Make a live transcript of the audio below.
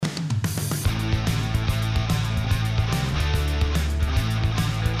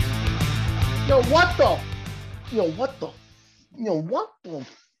what the, what the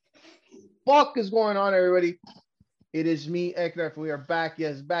fuck is going on, everybody? It is me, Eknarf. We are back,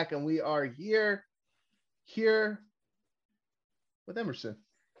 yes, back, and we are here with Emerson.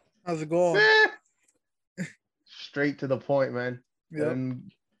 How's it going? Straight to the point, man. Yep.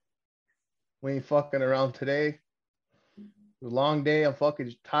 And we ain't fucking around today. It was a long day. I'm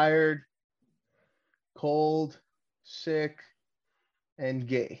fucking tired, cold, sick, and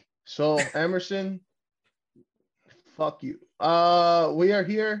gay. So, Emerson, fuck you. We are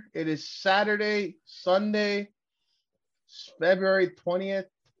here. It is Sunday, February 20th,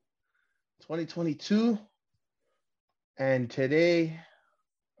 2022. And today,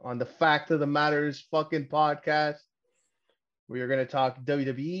 on the Fact of the Matters fucking podcast, we are going to talk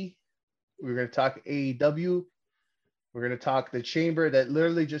WWE. We're going to talk AEW. We're going to talk the Chamber that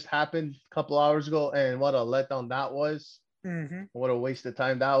literally just happened a couple hours ago. And what a letdown that was. Mm-hmm. What a waste of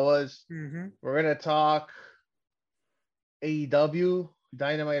time that was. Mm-hmm. We're going to talk AEW,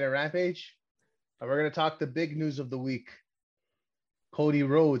 Dynamite and Rampage. And we're going to talk the big news of the week. Cody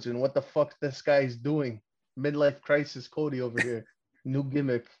Rhodes and what the fuck this guy's doing. Midlife crisis Cody over here. New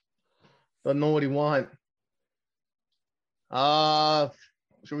gimmick. Don't know what he want.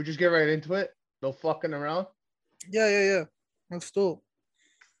 Should we just get right into it? No fucking around? Yeah. Let's do it.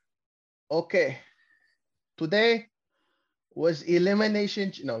 Okay. Today was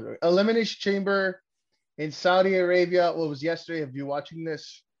Elimination Chamber in Saudi Arabia. What was yesterday? If you're watching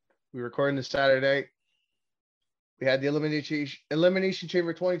this, we're recording this Saturday. We had the Elimination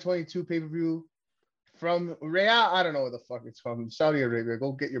Chamber 2022 pay-per-view from Riyadh. I don't know what the fuck it's from. Saudi Arabia.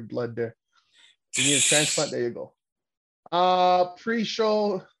 Go get your blood there. You need a transplant. There you go.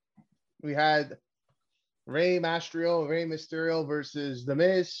 Pre-show, we had Rey Mysterio versus The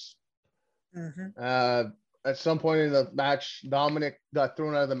Miz. Mm-hmm. At some point in the match, Dominic got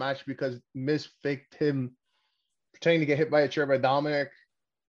thrown out of the match because Miz faked him pretending to get hit by a chair by Dominic.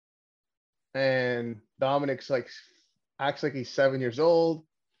 And Dominic's acts like he's 7 years old.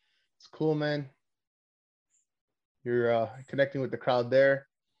 It's cool, man. You're connecting with the crowd there.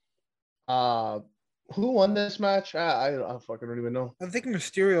 Who won this match? I fucking don't even know. I think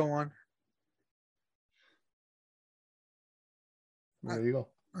Mysterio won. There you go.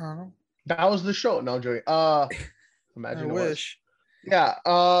 I don't know. That was the show. No, Joey. Imagine I it was. wish. Yeah.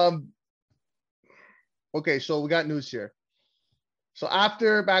 Okay, so we got news here. So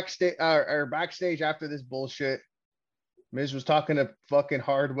after backstage after this bullshit, Miz was talking to fucking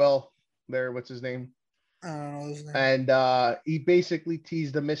Hardwell there. What's his name? I don't know his name. And he basically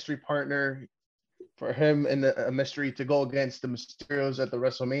teased a mystery partner for him and a mystery to go against the Mysterios at the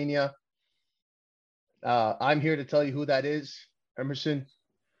WrestleMania. I'm here to tell you who that is. Emerson,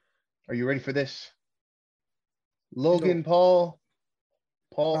 are you ready for this? Logan Paul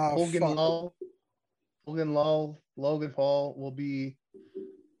will be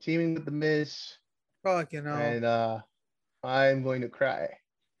teaming with The Miz. Fuck, you know. And I'm going to cry.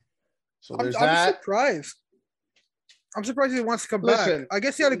 So there's I'm that. surprised. I'm surprised he wants to come back. I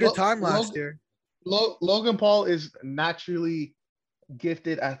guess he had a good time last year. Logan Paul is naturally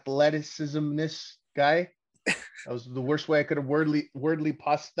gifted athleticism-ness guy. That was the worst way I could have wordly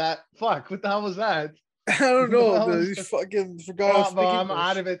passed that. Fuck, what the hell was that? I don't know. Dude. He fucking forgot. I'm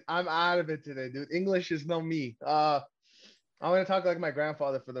out of it. I'm out of it today, dude. English is not me. I'm gonna talk like my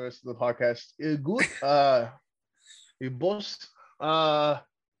grandfather for the rest of the podcast. Good. You boss. Yeah,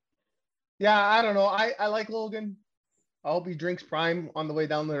 I don't know. I like Logan. I hope he drinks Prime on the way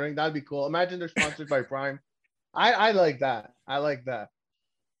down the ring. That'd be cool. Imagine they're sponsored by Prime. I like that. I like that.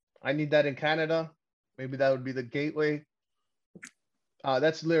 I need that in Canada. Maybe that would be the gateway.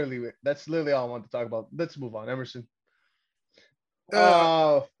 That's literally all I want to talk about. Let's move on, Emerson.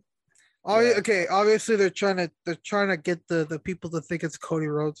 Okay. Obviously, they're trying to get the people to think it's Cody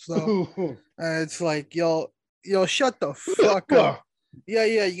Rhodes. So it's like, yo, shut the fuck up. Yeah.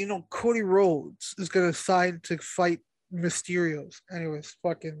 You know, Cody Rhodes is gonna sign to fight Mysterios. Anyways,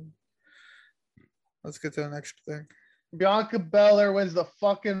 fucking. Let's get to the next thing. Bianca Belair wins the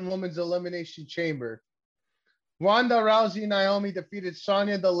fucking Women's Elimination Chamber. Ronda Rousey and Naomi defeated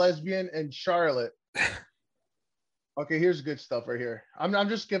Sonya the Lesbian and Charlotte. Okay, here's good stuff right here. I'm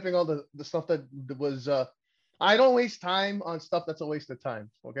just skipping all the stuff that was. I don't waste time on stuff that's a waste of time.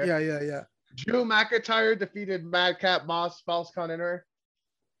 Okay. Yeah. Drew McIntyre defeated Madcap Moss, False Count Anywhere.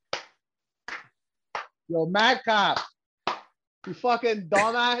 Yo, Madcap, you fucking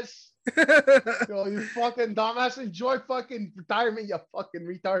dumbass. Yo, you fucking dumbass. Enjoy fucking retirement, you fucking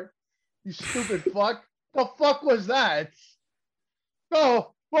retard. You stupid fuck. The fuck was that?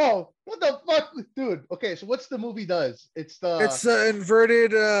 Oh, whoa, what the fuck, dude? Okay, so what's the movie does? It's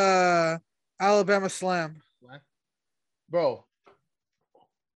inverted Alabama Slam. Bro,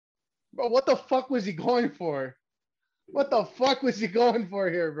 what the fuck was he going for? What the fuck was he going for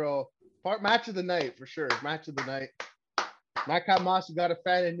here, bro? Match of the night for sure. Match of the night. Madcap Moss got a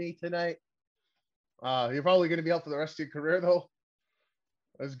fan in me tonight. You're probably gonna be out for the rest of your career though.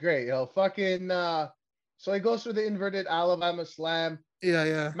 It was great, yo. Fucking so he goes for the inverted Alabama Slam.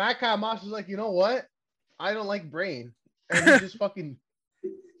 Yeah. Madcap Moss is like, you know what? I don't like brain. And he just fucking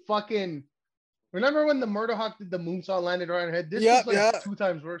remember when the Murder Hawk did the moonsault landed right on her head? This was like 2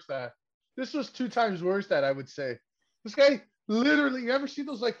 times worse that. This was 2 times worse that I would say. This guy literally, you ever see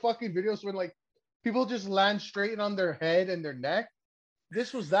those like fucking videos when like people just land straight on their head and their neck?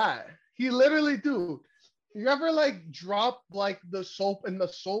 This was that. He literally, dude. You ever like drop like the soap and the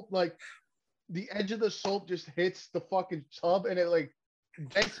soap, like the edge of the soap just hits the fucking tub and it like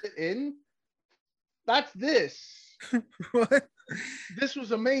dents it in? That's this. What? This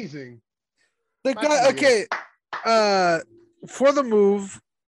was amazing. The guy, okay. For the move,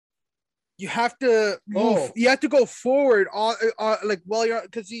 you have to move. Oh. You have to go forward on like while you're,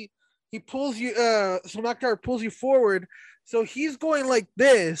 because he pulls you. So Makar pulls you forward, so he's going like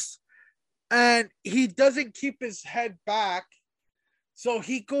this, and he doesn't keep his head back, so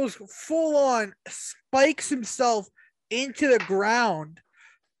he goes full on, spikes himself into the ground.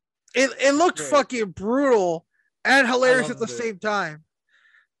 It looked fucking brutal and hilarious at the same time,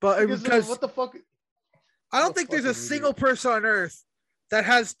 but because what the fuck. I don't think there's a single person on earth that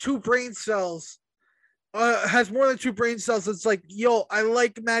has 2 brain cells, has more than 2 brain cells. It's like, yo, I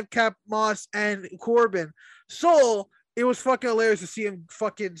like Madcap Moss and Corbin. So it was fucking hilarious to see him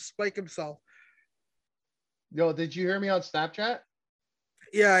fucking spike himself. Yo, did you hear me on Snapchat?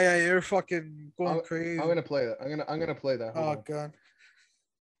 Yeah, you're fucking going crazy. I'm gonna play that. I'm gonna play that. Hold on. God.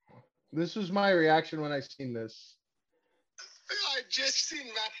 This was my reaction when I seen this. I just seen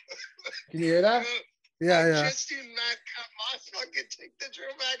Matt. Can you hear that? Yeah. I just seen Madcap Moss fucking take the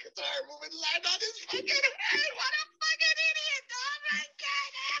Drew McIntyre move and land on his fucking head. What a fucking idiot! Oh my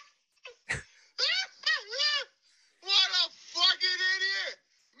god! What a fucking idiot!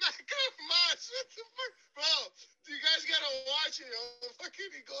 Madcap Moss, what the fuck, bro? You guys gotta watch it.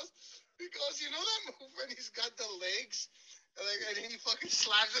 Fucking, he goes. You know that move when he's got the legs, and then he fucking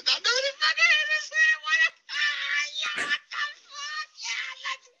slams it down. No, he fucking hit his head. What the fuck? Yeah,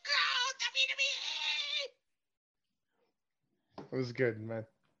 let's go WWE. It was good, man.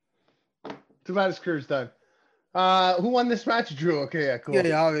 Too bad his career's done. Who won this match? Drew. Okay, yeah, cool.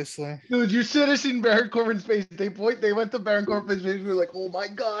 Yeah, obviously. Dude, you should have seen Baron Corbin's face. They went to Baron Corbin's face. We were like, oh my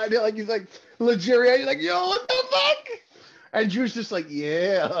god. Like he's like luxurious. He's like, yo, what the fuck? And Drew's just like,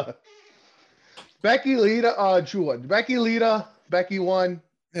 yeah. Becky Lita, Drew won. Becky won.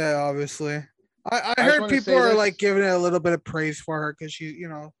 Yeah, obviously. I heard people are like giving it a little bit of praise for her because she, you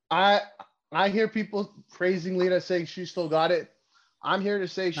know. I hear people praising Lita, saying she still got it. I'm here to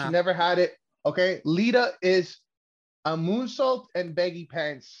say she never had it. Okay, Lita is a moonsault and baggy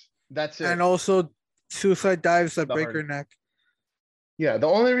pants. That's it. And also suicide dives that break her neck. Yeah, the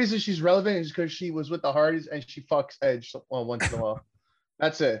only reason she's relevant is because she was with the Hardys and she fucks Edge once in a while.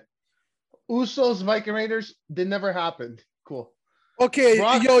 That's it. Usos, Viking Raiders, did never happen. Cool. Okay,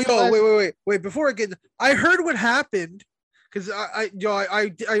 wait. Before I get, I heard what happened because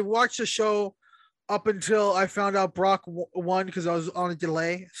I watched the show up until I found out Brock won because I was on a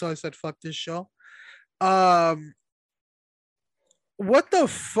delay. So I said, "Fuck this show." What the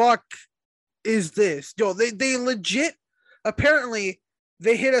fuck is this? Yo, they legit. Apparently,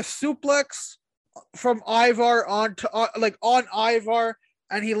 they hit a suplex from Ivar on Ivar,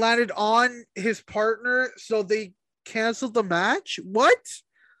 and he landed on his partner. So they canceled the match. What?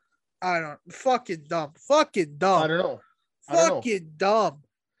 I don't. Fucking dumb. I don't know. Dumb.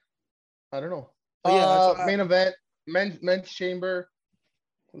 I don't know. Yeah, main event, men's chamber.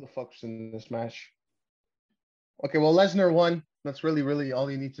 Who the fuck's in this match? Okay, well, Lesnar won. That's really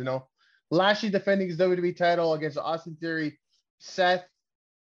all you need to know. Lashley defending his WWE title against Austin Theory, Seth,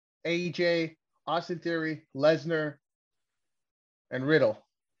 AJ, Austin Theory, Lesnar, and Riddle.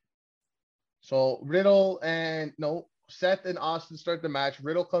 So Seth and Austin start the match.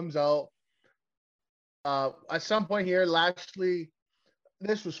 Riddle comes out. At some point here, Lashley,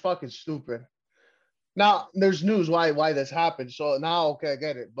 this was fucking stupid. Now there's news why this happened. So now, okay, I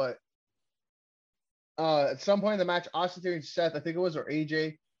get it. But at some point in the match, Austin Theory and Seth, I think it was, or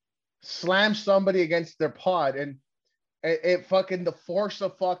AJ, slammed somebody against their pod, and it fucking, the force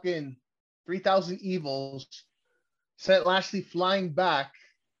of fucking 3,000 evils sent Lashley flying back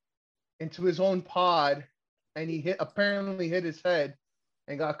into his own pod, and he apparently hit his head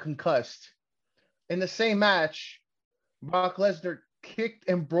and got concussed. In the same match, Brock Lesnar kicked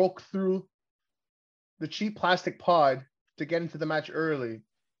and broke through the cheap plastic pod to get into the match early.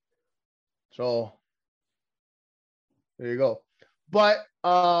 So there you go. But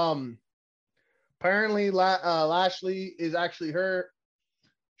apparently Lashley is actually hurt.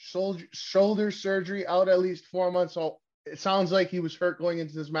 Shoulder surgery, out at least 4 months. So it sounds like he was hurt going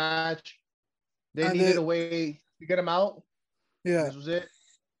into this match. They needed a way to get him out. Yeah. This was it.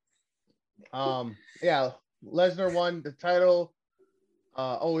 Yeah, Lesnar won the title.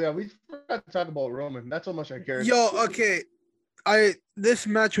 We forgot to talk about Roman. That's how much I care. Okay. This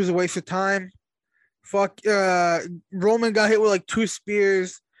match was a waste of time. Fuck. Roman got hit with like 2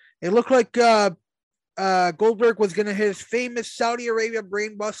 spears. It looked like Goldberg was gonna hit his famous Saudi Arabia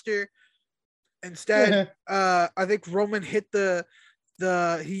brainbuster. Instead, I think Roman hit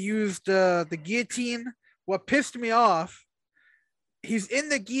he used the guillotine. What pissed me off, he's in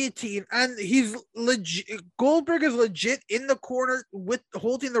the guillotine and he's legit. Goldberg is legit in the corner with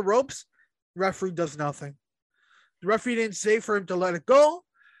holding the ropes. Referee does nothing. The referee didn't say for him to let it go.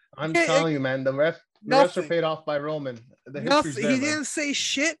 I'm telling you, man, the refs are paid off by Roman. Nothing. He didn't say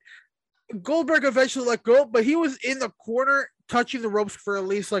shit. Goldberg eventually let go, but he was in the corner touching the ropes for at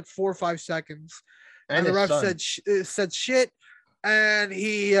least like 4 or 5 seconds. And the ref said shit, and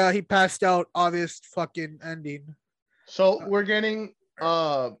he passed out. Obvious fucking ending. So we're getting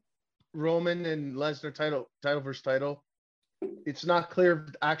Roman and Lesnar title versus title. It's not clear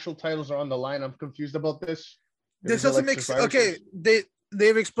if actual titles are on the line. I'm confused about this. This doesn't make sense. Okay,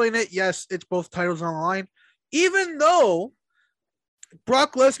 they've explained it. Yes, it's both titles on the line. Even though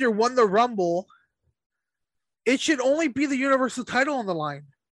Brock Lesnar won the Rumble, it should only be the Universal title on the line.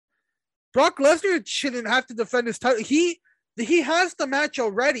 Brock Lesnar shouldn't have to defend his title. He has the match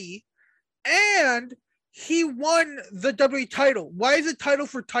already, and he won the WWE title. Why is it title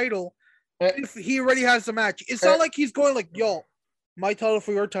for title if he already has the match? It's not like he's going like, yo, my title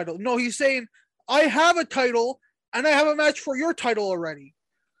for your title. No, he's saying, I have a title, and I have a match for your title already.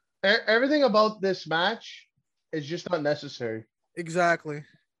 Everything about this match is just not necessary. Exactly.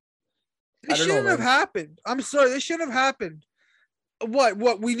 This shouldn't have happened. I'm sorry, this shouldn't have happened.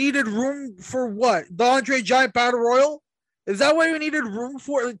 What? We needed room for what? The Andre Giant Battle Royal? Is that what we needed room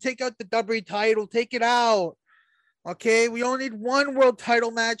for? Take out the WWE title. Take it out. Okay? We only need one world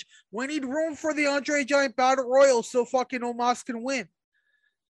title match. We need room for the Andre Giant Battle Royal so fucking Omos can win.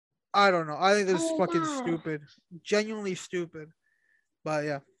 I don't know. I think this is fucking stupid. Genuinely stupid. But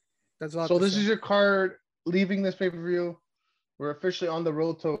yeah. That's all. So this is your card leaving this pay-per-view. We're officially on the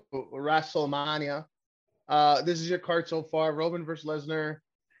road to WrestleMania. This is your card so far. Roman versus Lesnar.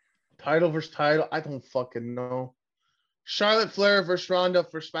 Title versus title. I don't fucking know. Charlotte Flair versus Ronda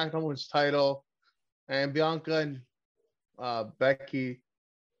for SmackDown Women's title. And Bianca and Becky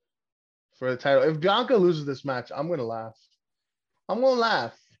for the title. If Bianca loses this match, I'm going to laugh.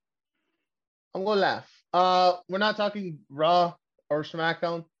 We're not talking Raw or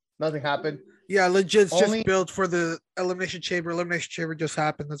SmackDown. Nothing happened. Yeah, legit. Just built for the Elimination Chamber. Elimination Chamber just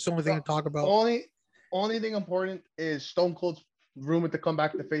happened. That's the only thing to talk about. Only thing important is Stone Cold's rumored to come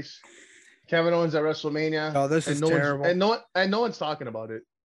back to face Kevin Owens at WrestleMania. Oh, this is terrible. And no one's talking about it.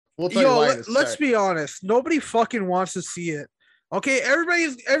 We'll tell you why. Let's be honest. Nobody fucking wants to see it. Okay, everybody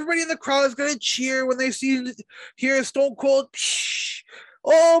in the crowd is gonna cheer when they hear Stone Cold. Psh,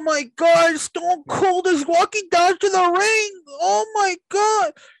 oh my God, Stone Cold is walking down to the ring. Oh my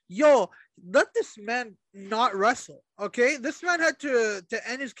God, yo. Let this man not wrestle, okay? This man had to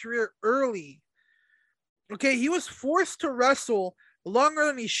end his career early. Okay, he was forced to wrestle longer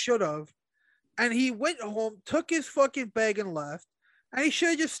than he should have. And he went home, took his fucking bag and left. And he should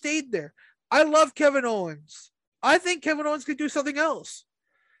have just stayed there. I love Kevin Owens. I think Kevin Owens could do something else.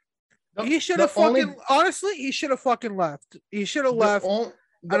 He should have honestly, he should have fucking left. He should have left. And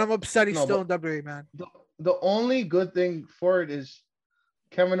I'm upset he's still in WWE, man. The only good thing for it is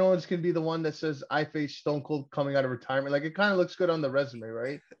Kevin Owens can be the one that says, I face Stone Cold coming out of retirement. Like, it kind of looks good on the resume,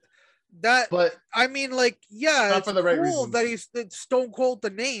 right? But I mean, like, yeah, it's for the right cool reasons. that Stone Cold the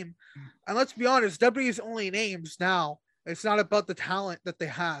name. And let's be honest, WWE's only names now. It's not about the talent that they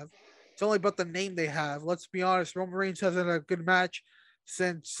have. It's only about the name they have. Let's be honest, Roman Reigns hasn't had a good match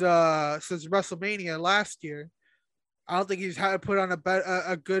since WrestleMania last year. I don't think he's had to put on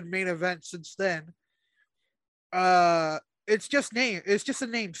a good main event since then. It's just name. It's just a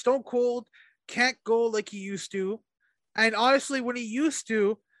name. Stone Cold can't go like he used to. And honestly, when he used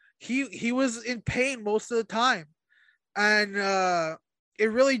to, he was in pain most of the time. And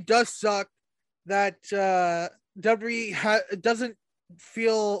it really does suck that WWE doesn't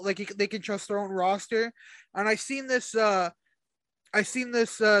feel like they can trust their own roster. And I seen this thread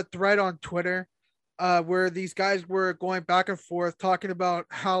on Twitter where these guys were going back and forth talking about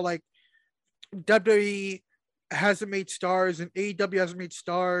how like WWE hasn't made stars and AEW hasn't made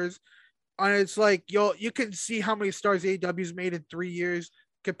stars. And it's like, you can see how many stars AEW's made in 3 years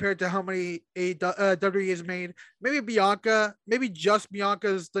compared to how many WWE has made. Maybe Bianca, maybe just Bianca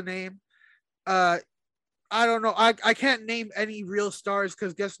is the name. I don't know. I can't name any real stars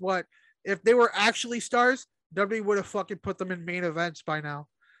because guess what? If they were actually stars, WWE would have fucking put them in main events by now.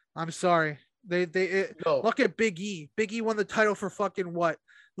 I'm sorry. No. Look at Big E. Big E won the title for fucking what?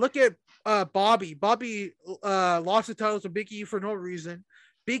 Look at Bobby. Bobby lost the title to Big E for no reason.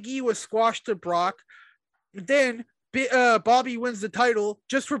 Big E was squashed to Brock. Then Bobby wins the title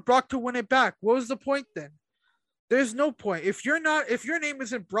just for Brock to win it back. What was the point then? There's no point. If your name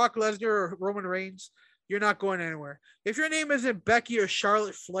isn't Brock Lesnar or Roman Reigns, you're not going anywhere. If your name isn't Becky or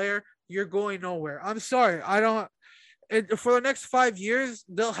Charlotte Flair, you're going nowhere. I'm sorry. For the next 5 years,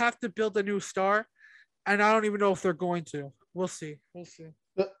 they'll have to build a new star, and I don't even know if they're going to. We'll see.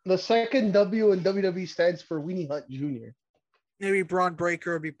 The second W in WWE stands for Weenie Hunt Jr. Maybe Braun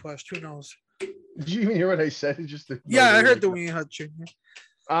Breaker will be pushed. Who knows? Did you even hear what I said? I heard the Weenie Hunt Jr.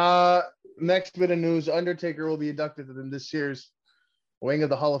 Next bit of news: Undertaker will be inducted in this year's Wing of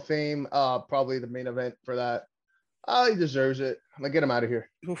the Hall of Fame. Probably the main event for that. He deserves it. I'm gonna get him out of here.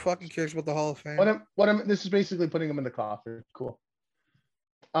 Who fucking cares about the Hall of Fame? This is basically putting him in the coffin. Cool.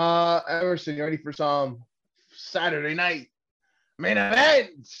 Emerson, you ready for some Saturday night main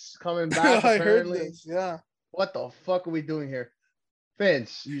events coming back? I heard this. Yeah. What the fuck are we doing here?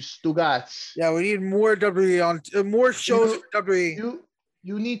 Vince, you Stugats. Yeah, we need more WWE on more shows for WWE.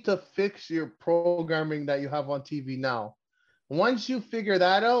 You need to fix your programming that you have on TV now. Once you figure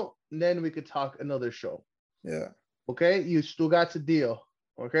that out, then we could talk another show. Yeah. Okay, you still got a deal.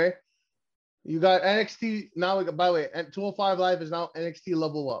 Okay, you got NXT now. By the way, 205 Live is now NXT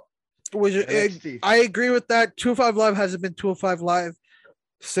Level Up. I agree with that. 205 Live hasn't been 205 Live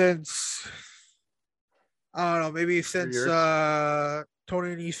since I don't know, maybe since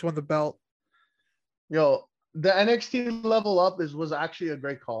Tony Nese won the belt. Yo, the NXT Level Up was actually a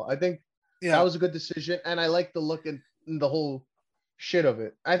great call. I think that was a good decision, and I like the look and the whole shit of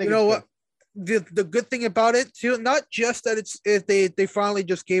it. I think you know what. The good thing about it too, not just that they finally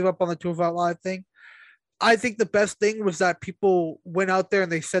just gave up on the 205 Live thing. I think the best thing was that people went out there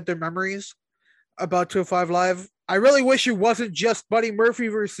and they said their memories about 205 Live. I really wish it wasn't just Buddy Murphy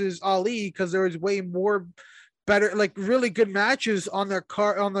versus Ali because there was way more better, like really good matches on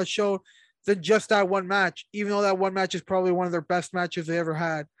the show than just that one match. Even though that one match is probably one of their best matches they ever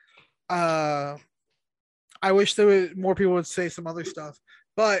had. I wish there was more people would say some other stuff,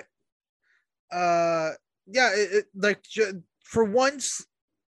 but. For once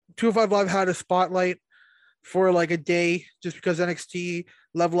 205 Live had a spotlight for like a day just because NXT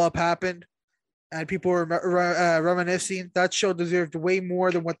Level Up happened and people were reminiscing. That show deserved way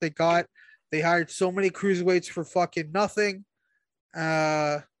more than what they got. They hired so many cruiserweights for fucking nothing.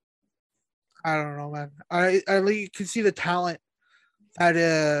 I don't know, man. I can see the talent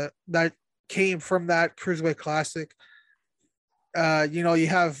that came from that Cruiserweight Classic. You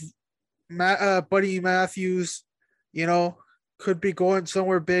have Buddy Matthews, could be going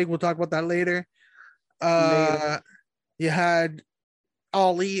somewhere big. We'll talk about that later. You had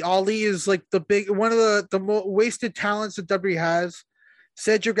Ali. Ali is like one of the most wasted talents that WWE has.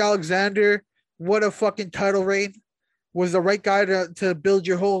 Cedric Alexander, what a fucking title reign. Was the right guy to build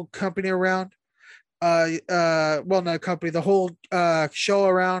your whole company around. Not company, the whole show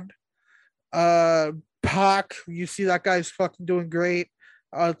around. Pac, you see that guy's fucking doing great.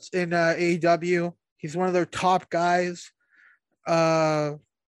 In AEW, he's one of their top guys. Who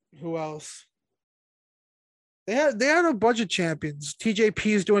else? They had a bunch of champions. TJP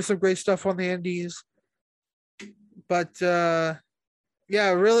is doing some great stuff on the Indies, but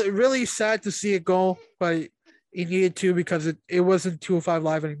really, really sad to see it go. But it needed to because it wasn't 205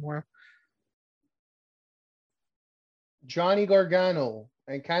 Live anymore. Johnny Gargano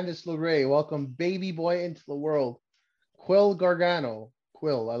and Candice LeRae welcome baby boy into the world. Quill Gargano.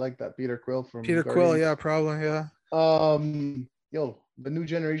 Quill, I like that. Peter Quill from Peter Guardians. Quill, yeah, probably, yeah. The new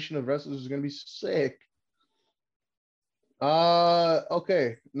generation of wrestlers is gonna be sick.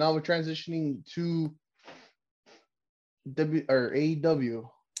 Okay, now we're transitioning to AEW.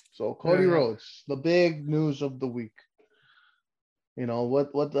 So Cody Rhodes, the big news of the week.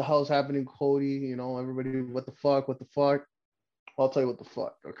 What the hell's happening, Cody? Everybody, what the fuck? I'll tell you what the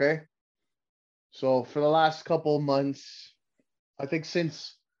fuck, okay? So for the last couple of months, I think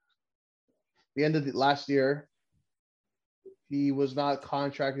since the end of the last year, he was not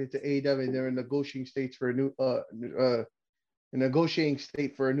contracted to AEW, and they're in negotiating state for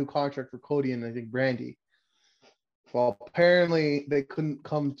a new contract for Cody and I think Brandy. Well, apparently they couldn't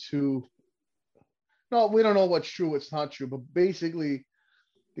come to No, we don't know what's true, what's not true, but basically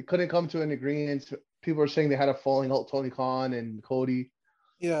they couldn't come to an agreement. People are saying they had a falling out, Tony Khan and Cody.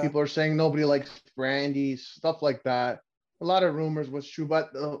 Yeah. People are saying nobody likes Brandy, stuff like that. A lot of rumors was true,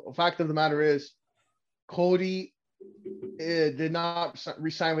 but the fact of the matter is, Cody did not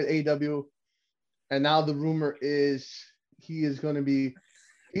resign with AEW, and now the rumor is he is going to be.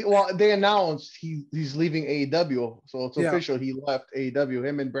 Well, they announced he's leaving AEW, so it's official. He left AEW.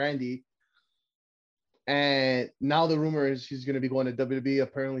 Him and Brandy, and now the rumor is he's going to be going to WWE.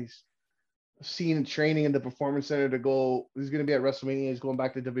 Apparently, he's seen training in the Performance Center to go. He's going to be at WrestleMania. He's going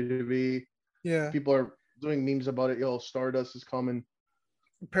back to WWE. Yeah. People are doing memes about it. Yo, Stardust is coming.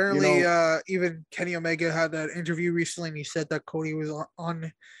 Apparently, even Kenny Omega had that interview recently, and he said that Cody was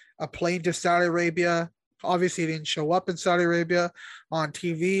on a plane to Saudi Arabia. Obviously, he didn't show up in Saudi Arabia on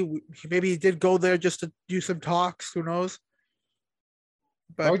TV. Maybe he did go there just to do some talks. Who knows?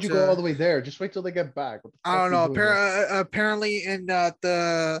 But, why would you go all the way there? Just wait till they get back. I don't know. Apparently, in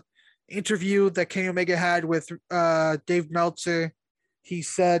the interview that Kenny Omega had with Dave Meltzer, he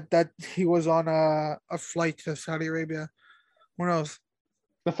said that he was on a flight to Saudi Arabia. Who knows?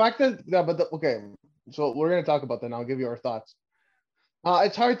 The fact that, okay, so we're going to talk about that now. I'll give you our thoughts.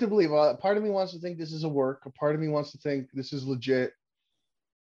 It's hard to believe. Part of me wants to think this is a work. A part of me wants to think this is legit.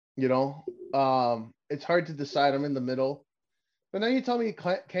 You know, it's hard to decide. I'm in the middle. But now you tell me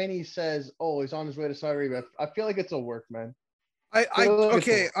Kenny says, oh, he's on his way to Saudi Arabia. I feel like it's a work, man. I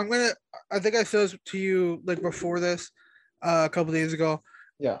think I said this to you like before this a couple days ago.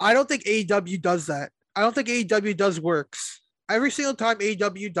 Yeah. I don't think AEW does that. I don't think AEW does works. Every single time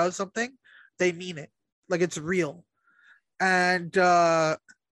AEW does something, they mean it. Like it's real. And the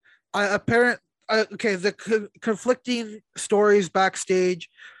conflicting stories backstage,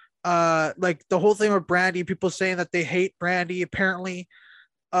 like the whole thing with Brandy, people saying that they hate Brandy. Apparently,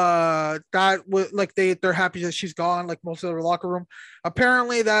 that was like they're happy that she's gone, like most of their locker room.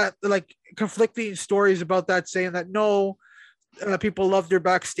 Apparently, that like conflicting stories about that, saying that no, people loved her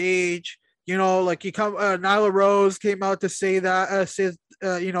backstage. You know, like Nyla Rose came out to say that,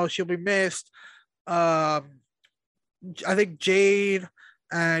 you know, she'll be missed. I think Jade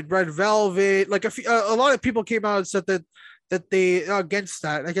and Red Velvet, like a lot of people came out and said that they against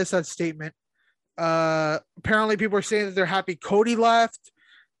that. I guess that statement. Apparently, people are saying that they're happy Cody left,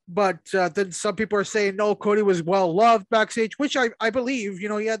 but then some people are saying no, Cody was well loved backstage, which I believe. You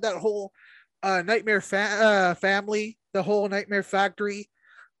know, he had that whole Nightmare family, the whole Nightmare Factory.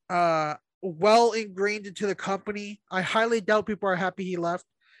 Well ingrained into the company. I highly doubt people are happy he left.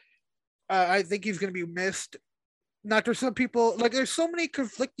 I think he's going to be missed. Not for some people, like there's so many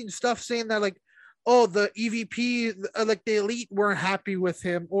conflicting stuff saying that like, oh, the EVP, like the Elite weren't happy with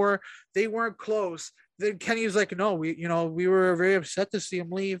him or they weren't close. Then Kenny's like, no, we were very upset to see him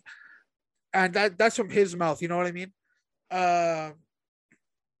leave. And that's from his mouth. You know what I mean?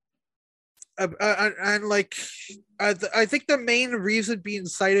 And like, I think the main reason being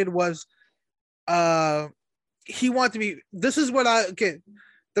cited was, he wanted to be. This is what the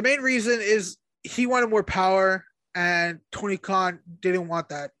main reason is he wanted more power, and Tony Khan didn't want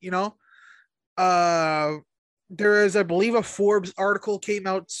that. You know, there is, I believe, a Forbes article came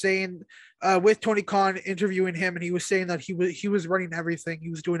out saying, with Tony Khan interviewing him, and he was saying that he was running everything, he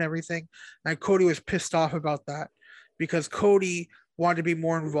was doing everything, and Cody was pissed off about that because Cody wanted to be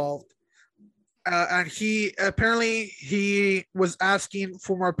more involved. And he was asking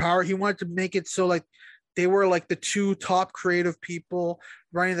for more power. He wanted to make it so like they were like the two top creative people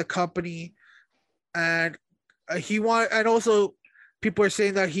running the company, and and also people are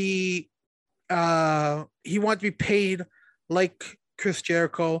saying that he wanted to be paid like Chris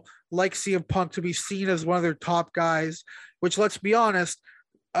Jericho, like CM Punk, to be seen as one of their top guys. Which, let's be honest,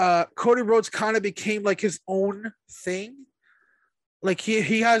 Cody Rhodes kind of became like his own thing. Like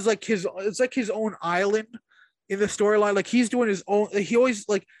he has like it's like his own island in the storyline. Like he's doing his own. He always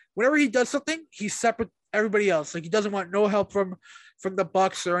like whenever he does something, he's separate everybody else. Like he doesn't want no help from the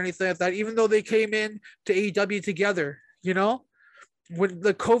Bucks or anything like that. Even though they came in to AEW together, you know, when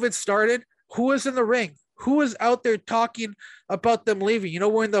the COVID started, who was in the ring? Who was out there talking about them leaving? You know,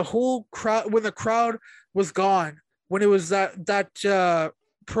 when the crowd was gone, when it was that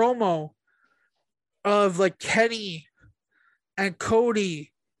promo of like Kenny and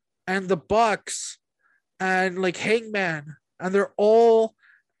Cody and the Bucks and like Hangman, and they're all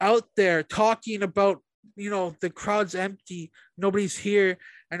out there talking about, you know, the crowd's empty, nobody's here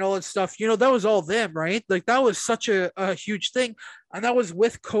and all that stuff. You know, that was all them, right? Like that was such a huge thing, and that was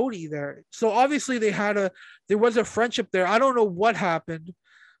with Cody there. So obviously there was a friendship there. I don't know what happened,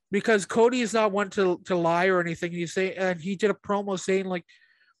 because Cody is not one to lie or anything. And he did a promo saying like,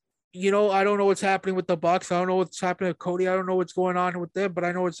 I don't know what's happening with the Bucks. I don't know what's happening with Cody. I don't know what's going on with them, but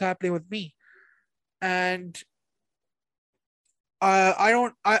I know what's happening with me. And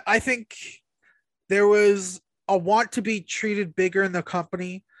I think there was a want to be treated bigger in the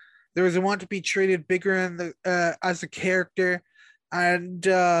company. There was a want to be treated bigger in the as a character, and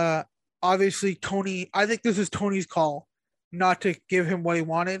obviously Tony. I think this is Tony's call, not to give him what he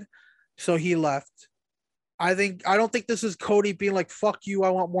wanted, so he left. I don't think this is Cody being like "fuck you, I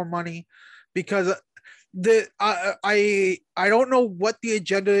want more money," because I don't know what the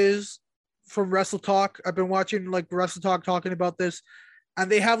agenda is from Wrestle Talk. I've been watching like Wrestle Talk talking about this,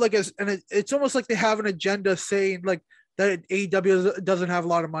 and they have like it's almost like they have an agenda saying like that AEW doesn't have a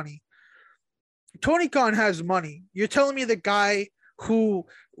lot of money. Tony Khan has money. You're telling me the guy who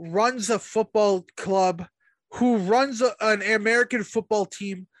runs a football club, who runs an American football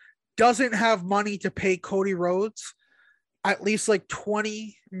team, doesn't have money to pay Cody Rhodes at least like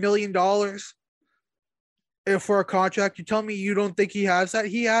 $20 million for a contract? You tell me you don't think he has that?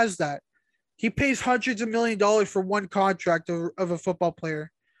 He has that. He pays hundreds of $1,000,000 for one contract of a football player.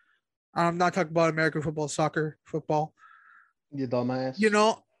 I'm not talking about American football, soccer, football. You dumbass.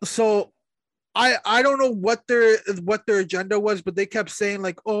 So I don't know what their agenda was, but they kept saying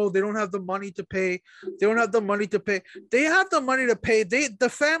like, oh, they don't have the money to pay. They don't have the money to pay. They have the money to pay.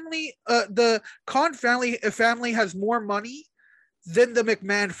 The Khan family has more money than the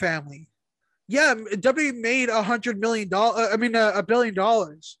McMahon family. Yeah, WWE made $100 million. $1 billion,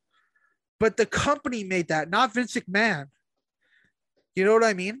 but the company made that, not Vince McMahon. You know what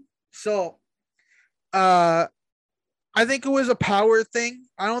I mean? So, I think it was a power thing.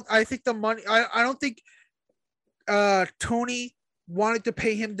 I think the money. I don't think Tony wanted to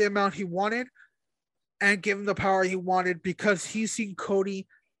pay him the amount he wanted and give him the power he wanted because he's seen Cody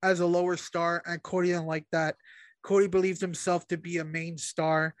as a lower star, and Cody didn't like that. Cody believes himself to be a main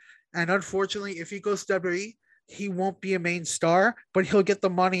star, and unfortunately, if he goes to WWE, he won't be a main star, but he'll get the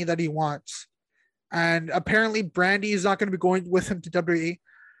money that he wants. And apparently, Brandy is not going to be going with him to WWE.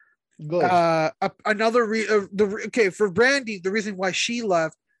 Good. For Brandy, the reason why she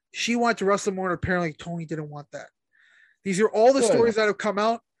left, she wanted to wrestle more, and apparently Tony didn't want that. These are all the stories that have come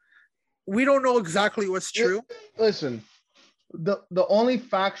out. We don't know exactly what's true. Listen, the only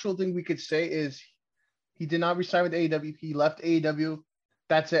factual thing we could say is he did not resign with AEW. He left AEW.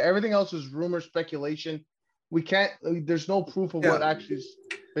 That's it. Everything else is rumor, speculation. We can't. There's no proof of what actually has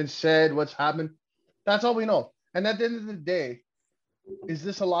been said, what's happened. That's all we know. And at the end of the day, is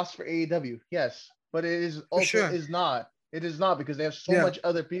this a loss for AEW? Yes, but it is also is not. It is not, because they have so much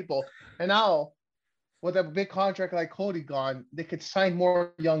other people. And now, with a big contract like Cody gone, they could sign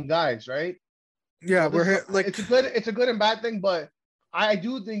more young guys, right? Yeah, so it's a good and bad thing, but I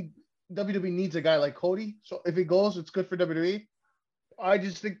do think WWE needs a guy like Cody. So if he goes, it's good for WWE. I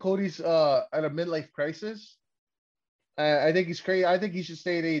just think Cody's at a midlife crisis. I think he's crazy. I think he should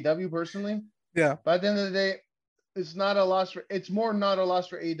stay at AEW personally. Yeah. But at the end of the day, it's not a loss for. It's more not a loss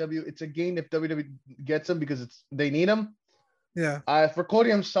for AEW. It's a gain if WWE gets him because they need him. Yeah. For Cody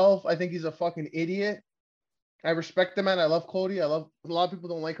himself, I think he's a fucking idiot. I respect the man. I love Cody. I love a lot of people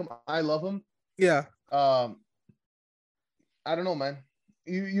don't like him. I love him. Yeah. I don't know, man.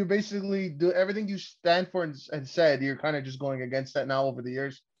 You basically do everything you stand for and said. You're kind of just going against that now over the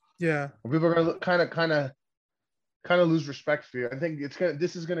years. Yeah. People are gonna kind of lose respect for you. I think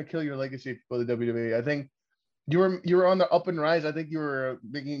this is gonna kill your legacy for the WWE. I think you were on the up and rise. I think you were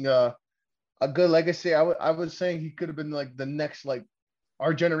making a good legacy. I was saying he could have been like the next, like,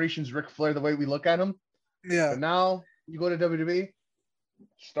 our generation's Ric Flair, the way we look at him. Yeah. But now you go to WWE,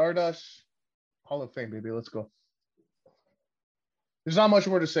 Stardust, Hall of Fame, baby. Let's go. There's not much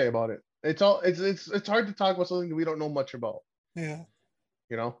more to say about it. It's hard to talk about something that we don't know much about. Yeah.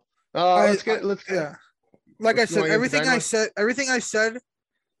 You know. Yeah. Like I said, everything I said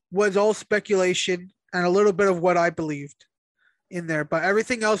was all speculation and a little bit of what I believed in there, but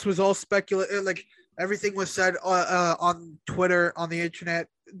everything else was all speculation. Like everything was said on Twitter, on the internet,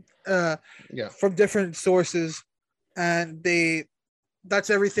 from different sources, and that's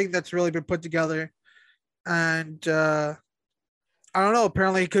everything that's really been put together. And I don't know.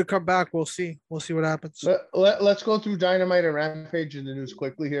 Apparently, he could come back. We'll see. We'll see what happens. Let's go through Dynamite and Rampage in the news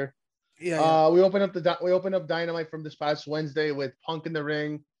quickly here. Yeah. We open up Dynamite from this past Wednesday with Punk in the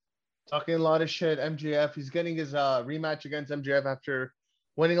ring, talking a lot of shit. MJF, he's getting his rematch against MJF after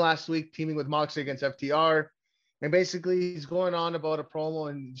winning last week, teaming with Moxley against FTR. And basically, he's going on about a promo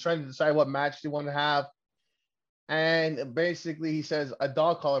and trying to decide what match they want to have. And basically, he says a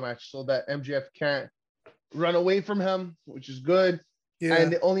dog collar match so that MJF can't run away from him, which is good. Yeah.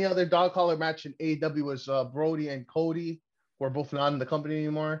 And the only other dog collar match in AEW was Brody and Cody, who are both not in the company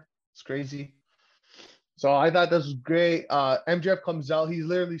anymore. It's crazy. So I thought this was great. MJF comes out. He's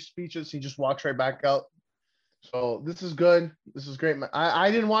literally speechless. He just walks right back out. So this is good. This is great. I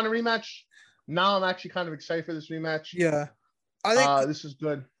didn't want a rematch. Now I'm actually kind of excited for this rematch. Yeah. I think this is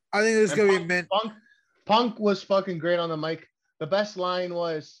good. I think it's gonna be mint. Punk was fucking great on the mic. The best line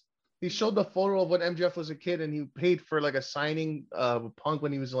was he showed the photo of when MJF was a kid and he paid for like a signing of Punk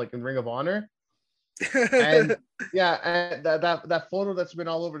when he was like in Ring of Honor. And yeah, and that photo that's been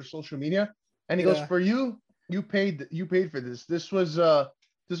all over the social media. And he goes, for you paid for this. This was a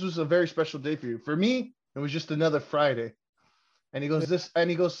very special day for you. For me, it was just another Friday. And he goes,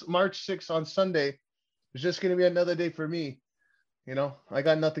 March 6th on Sunday, it's just gonna be another day for me. You know, I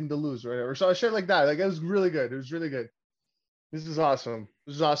got nothing to lose, or whatever. So shit like that. Like it was really good. It was really good. This is awesome.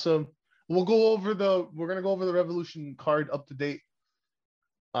 We're gonna go over the Revolution card up to date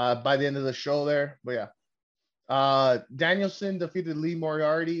by the end of the show there. But yeah. Danielson defeated Lee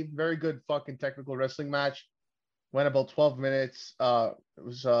Moriarty. Very good fucking technical wrestling match. Went about 12 minutes. It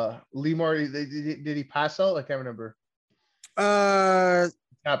was Lee Moriarty. Did he pass out? I can't remember.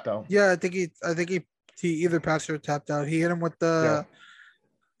 Tapped out. Yeah, I think he either passed or tapped out. He hit him with the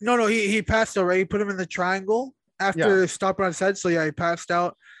No, he passed out, right? He put him in the triangle after stopping on his head. So yeah, he passed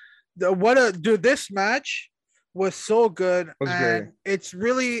out. This match was so good. It was great. It's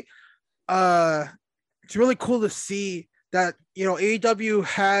really cool to see that, you know, AEW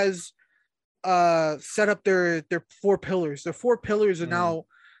has set up their 4 pillars. Their 4 pillars are now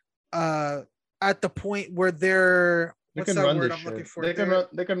at the point where they can run this shit.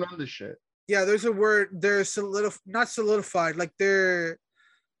 They can run this shit. Yeah, there's a word. They're not solidified. Like they're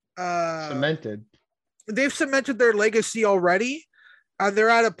cemented. They've cemented their legacy already, and they're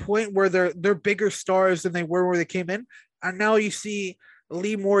at a point where they're bigger stars than they were when they came in. And now you see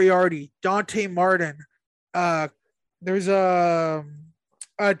Lee Moriarty, Dante Martin. There's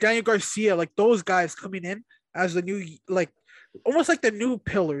Daniel Garcia. Like those guys coming in as the new, like almost like the new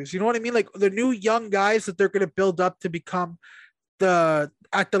pillars. You know what I mean? Like the new young guys that they're gonna build up to become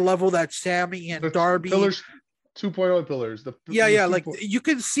at the level that Sammy and Darby pillars 2.0 pillars. Like you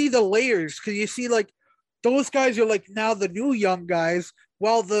can see the layers because you see like those guys are like now the new young guys,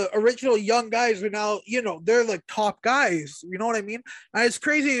 while the original young guys are now, you know, they're like top guys. You know what I mean? And it's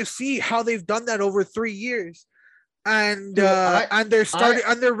crazy to see how they've done that over 3 years, and they're starting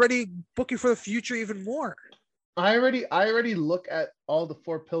and they're already booking for the future even more. I already look at all the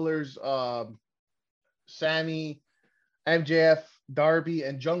 4 pillars. Sammy, MJF, Darby,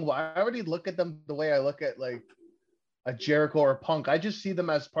 and Jungle. I already look at them the way I look at like a Jericho or a Punk. I just see them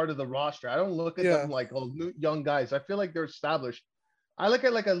as part of the roster. I don't look at them like new young guys. I feel like they're established. I look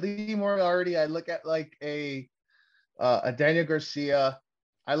at like a Lee Moriarty. I look at like a Daniel Garcia.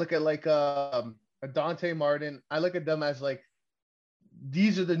 I look at like a Dante Martin. I look at them as like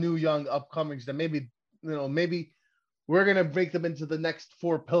these are the new young upcomings that maybe we're gonna break them into the next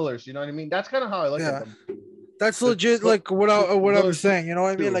 4 pillars. You know what I mean? That's kind of how I look at them. That's legit, like what I'm saying. You know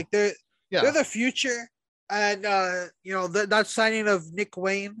what I mean? Like they're the future, and you know that signing of Nick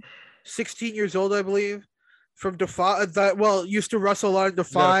Wayne, 16 years old, I believe, from Defy. Used to wrestle a lot of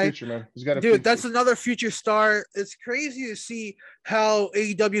Defy. Dude, that's another future star. It's crazy to see how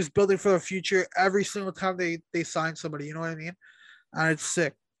AEW is building for the future every single time they sign somebody. You know what I mean? And it's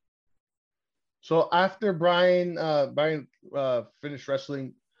sick. So after Brian finished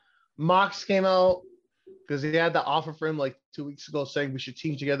wrestling, Mox came out because he had the offer for him like 2 weeks ago saying we should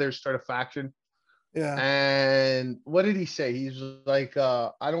team together, start a faction. Yeah. And what did he say? He's like,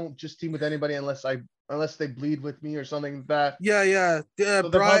 I don't just team with anybody unless they bleed with me or something like that. Yeah. So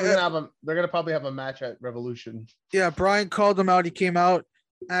they're gonna probably have a match at Revolution. Yeah, Brian called him out. He came out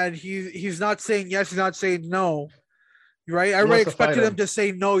and he's not saying yes, he's not saying no. Right? Everybody expected him to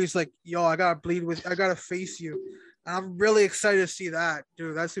say no. He's like, yo, I gotta face you. And I'm really excited to see that,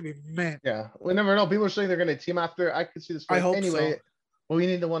 dude. That's gonna be mint. Yeah, we never know. People are saying they're gonna team after. I could see this. I hope anyway. So. Well, we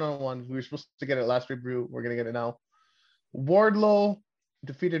need the one-on-one. We were supposed to get it last review. We're gonna get it now. Wardlow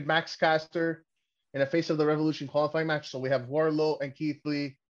defeated Max Caster in a Face of the Revolution qualifying match. So we have Wardlow and Keith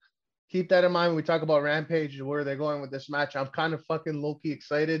Lee. Keep that in mind when we talk about Rampage and where they're going with this match. I'm kind of fucking low-key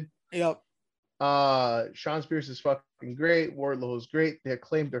excited. Yep. Shawn Spears is fucking great. Wardlow is great. The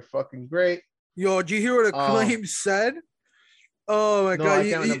Acclaimed are fucking great. Yo, do you hear what Acclaimed said? Oh my god! I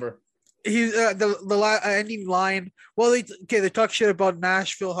can't remember. He's the ending line. Well, they talk shit about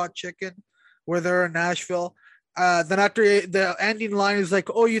Nashville hot chicken, where they're in Nashville. Then after the ending line is like,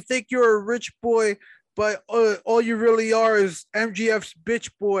 "Oh, you think you're a rich boy, but all you really are is MGF's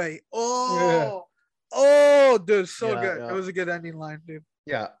bitch boy." Oh, dude, so good. Yeah. It was a good ending line, dude.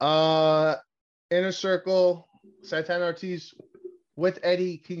 Yeah. Inner Circle, Santana Ortiz with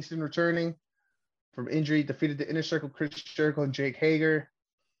Eddie Kingston returning from injury, defeated the Inner Circle, Chris Jericho and Jake Hager.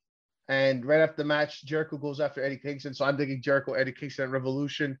 And right after the match, Jericho goes after Eddie Kingston. So I'm thinking Jericho, Eddie Kingston at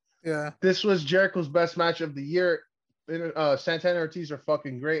Revolution. Yeah. This was Jericho's best match of the year. Santana Ortiz are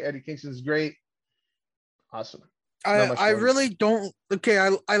fucking great. Eddie Kingston's great. Awesome. I really don't. Okay,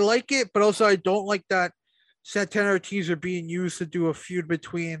 I like it, but also I don't like that Santana Ortiz are being used to do a feud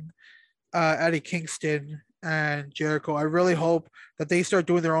between Eddie Kingston and Jericho. I really hope that they start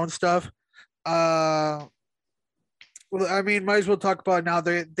doing their own stuff. Well, I mean, might as well talk about it now.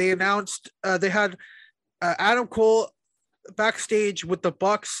 They announced they had Adam Cole backstage with the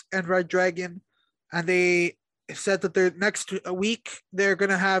Bucks and Red Dragon, and they said that their next week they're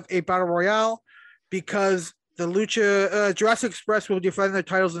gonna have a battle royale because the Jurassic Express will defend their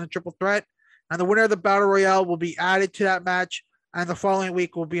titles in a triple threat, and the winner of the battle royale will be added to that match. And the following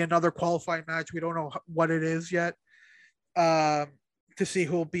week will be another qualifying match. We don't know what it is yet, to see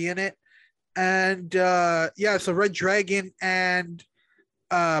who will be in it. And so Red Dragon and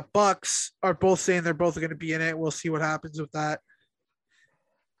Bucks are both saying they're both going to be in it. We'll see what happens with that.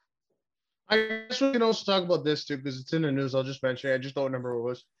 I guess we can also talk about this too because it's in the news. I'll just mention it. I just don't remember what it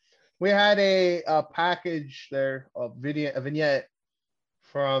was. We had a package there, a vignette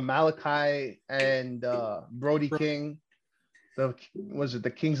from Malachi and Brody King. Was it the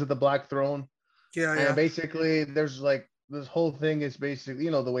Kings of the Black Throne? Yeah. And basically, there's like this whole thing is basically,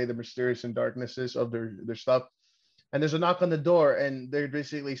 the way the mysterious and darkness is of their stuff. And there's a knock on the door, and they're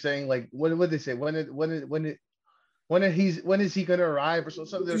basically saying like, what did they say? When is he gonna arrive or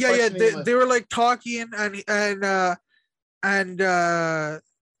something? They were like talking and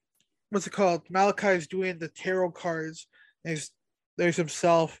what's it called? Malachi's doing the tarot cards. There's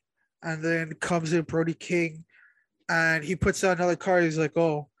himself, and then comes in Brody King, and he puts out another card. He's like,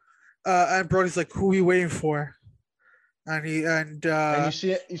 oh, and Brody's like, who are you waiting for? And you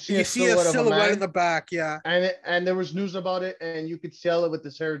see a silhouette in the back, yeah. And there was news about it, and you could tell it with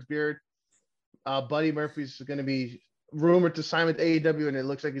this Herod's beard. Buddy Murphy's going to be rumored to sign with AEW, and it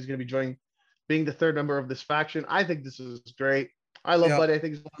looks like he's going to be being the third member of this faction. I think this is great. I love Buddy. I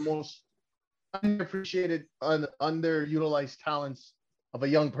think he's one of the most underappreciated, underutilized talents of a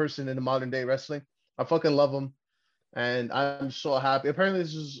young person in the modern day wrestling. I fucking love him, and I'm so happy. Apparently,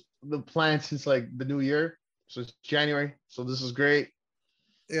 this is the plan since like the new year, so it's January. So this is great.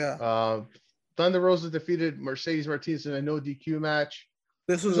 Yeah. Thunder Rosa defeated Mercedes Martinez in a no DQ match.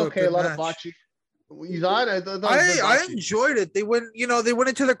 This was okay. A lot of botchy. You thought? I enjoyed it. They went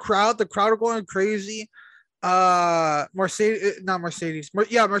into the crowd. The crowd were going crazy. Mercedes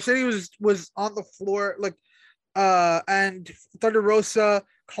was on the floor, like, and Thunder Rosa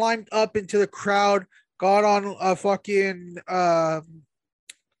climbed up into the crowd, got on a fucking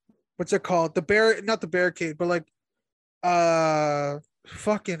what's it called? Not the barricade, but like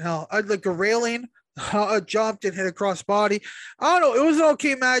fucking hell. Like a railing, jumped and hit a crossbody. I don't know. It was an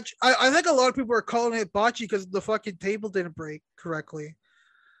okay match. I think a lot of people are calling it botchy because the fucking table didn't break correctly.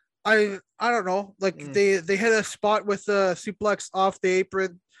 I don't know. Like they hit a spot with a suplex off the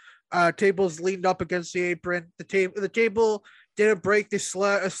apron. Tables leaned up against the apron. The table didn't break. They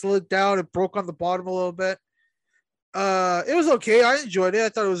slid down. It broke on the bottom a little bit. It was okay. I enjoyed it. I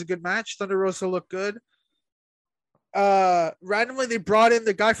thought it was a good match. Thunder Rosa looked good. Randomly they brought in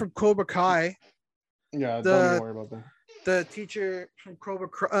the guy from Cobra Kai. Yeah, don't worry about that. The teacher from Cobra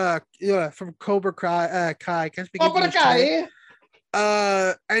Kai. Can't speak Cobra English Kai. today.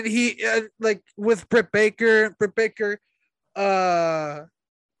 And he like with Britt Baker, they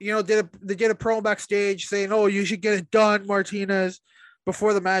did a promo backstage saying, "Oh, you should get it done, Martinez."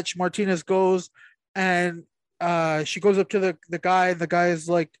 Before the match, Martinez goes and she goes up to the guy, and the guy is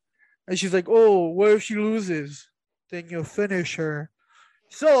like, and she's like, "Oh, what if she loses? Then you'll finish her."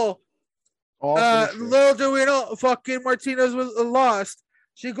 So, little do we know, fucking Martinez was lost.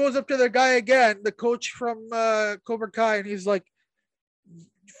 She goes up to the guy again, the coach from Cobra Kai, and he's like,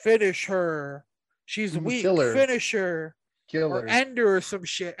 "Finish her. She's weak. Finish her. Or end her or some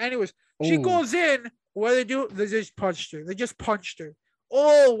shit." Anyways, she goes in. What do they do? They just punched her.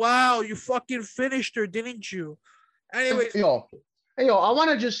 Oh, wow. You fucking finished her, didn't you? Anyways. Hey, yo, I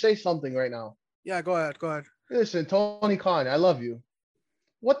want to just say something right now. Yeah, go ahead. Listen, Tony Khan, I love you.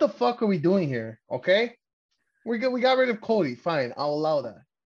 What the fuck are we doing here? Okay? We got rid of Cody. Fine. I'll allow that.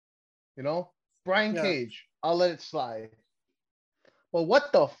 Brian Cage. I'll let it slide. Well,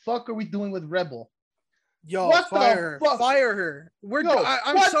 what the fuck are we doing with Rebel? Yo, fire her.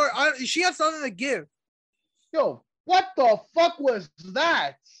 I'm sorry. She has something to give. Yo, what the fuck was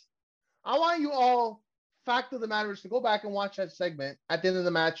that? I want you all, fact of the matter is to go back and watch that segment at the end of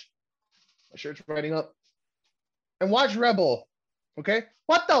the match. My shirt's writing up. And watch Rebel. Okay,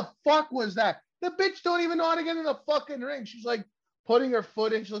 what the fuck was that? The bitch don't even know how to get in the fucking ring. She's like putting her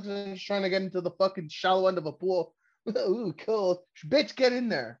foot in. She looks like she's trying to get into the fucking shallow end of a pool. Ooh, cool. Bitch, get in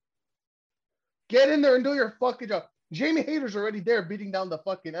there. Get in there and do your fucking job. Jamie Hayter's already there beating down the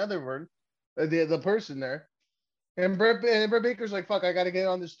fucking other one, the person there. And Britt Baker's like, fuck, I got to get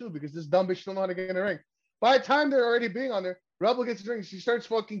on this too because this dumb bitch don't know how to get in the ring. By the time they're already being on there, Rebel gets in the ring. She starts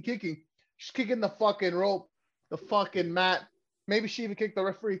fucking kicking. She's kicking the fucking rope, the fucking mat. Maybe she even kicked the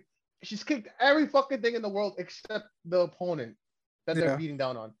referee. She's kicked every fucking thing in the world except the opponent that they're beating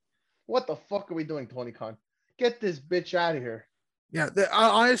down on. What the fuck are we doing, Tony Khan? Get this bitch out of here. Yeah,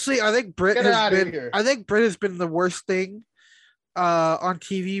 honestly, I think Britt has been the worst thing on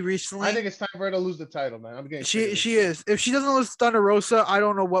TV recently. I think it's time for her to lose the title, man. I'm getting she is. If she doesn't lose to Thunder Rosa, I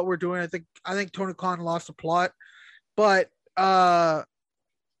don't know what we're doing. I think Tony Khan lost the plot, but I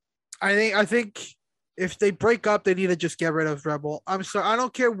think if they break up, they need to just get rid of Rebel. I'm sorry, I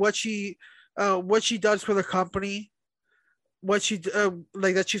don't care what she does for the company, what she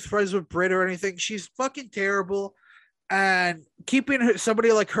like that she's friends with Britt or anything. She's fucking terrible. And keeping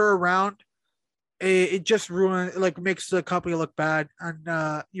somebody like her around, it just makes the company look bad.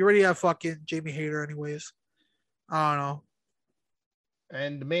 And you already have fucking Jamie Hayter anyways. I don't know.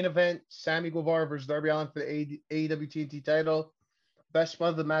 And the main event, Sammy Guevara versus Darby Allin for the AEW TNT title. Best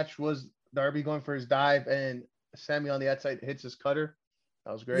spot of the match was Darby going for his dive and Sammy on the outside hits his cutter.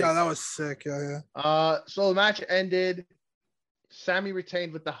 That was great. Yeah, that was sick. Yeah. So the match ended. Sammy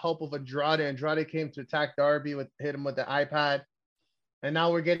retained with the help of Andrade. Andrade came to attack Darby, hit him with the iPad. And now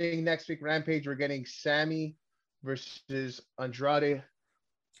we're getting next week Rampage. We're getting Sammy versus Andrade.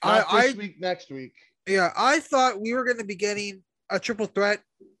 This week, next week. Yeah, I thought we were going to be getting a triple threat.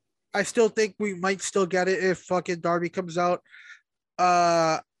 I still think we might still get it if fucking Darby comes out.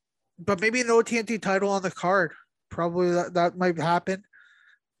 But maybe no TNT title on the card. Probably that might happen.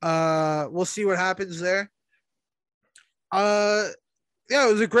 We'll see what happens there. Yeah,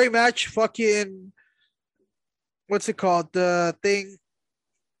 it was a great match. Fucking, what's it called? The thing.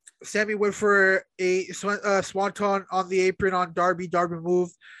 Sammy went for a swanton on the apron on Darby. Darby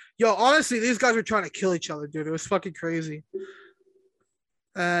moved. Yo, honestly, these guys were trying to kill each other, dude. It was fucking crazy.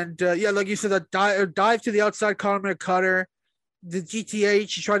 And yeah, like you said, that dive to the outside, caught him in a cutter. The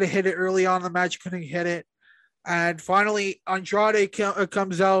GTH, he tried to hit it early on in the match, couldn't hit it. And finally, Andrade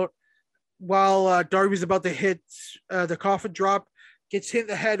comes out while Darby's about to hit the coffin drop, gets hit in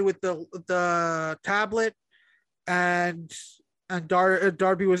the head with the tablet, and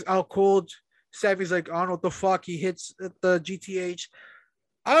Darby was out cold. Sammy's like, I don't know what the fuck. He hits the GTH.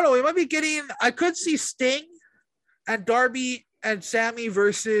 I don't know. We might be getting. I could see Sting and Darby and Sammy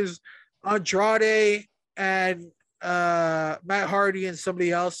versus Andrade and Matt Hardy and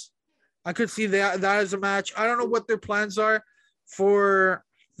somebody else. I could see that as a match. I don't know what their plans are for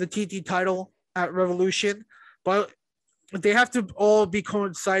the TT title at Revolution, but they have to all be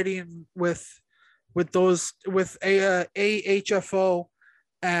coinciding with AHFO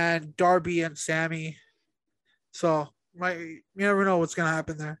and Darby and Sammy. So you never know what's gonna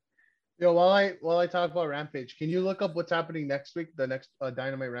happen there. Yo, while I talk about Rampage, can you look up what's happening next week? The next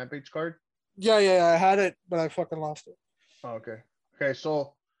Dynamite Rampage card. Yeah, I had it, but I fucking lost it. Oh, okay.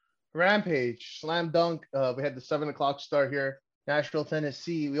 So Rampage, Slam Dunk. We had the 7:00 start here. Nashville,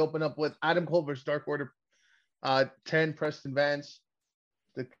 Tennessee. We open up with Adam Cole versus Dark Order 10, Preston Vance.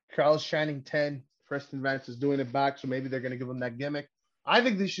 The crowd's chanting 10. Preston Vance is doing it back, so maybe they're going to give him that gimmick. I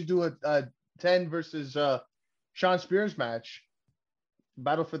think they should do a 10 versus Shawn Spears match.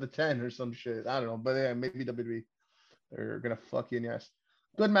 Battle for the 10 or some shit. I don't know, but yeah, maybe WWE. They're going to fuck you in the ass.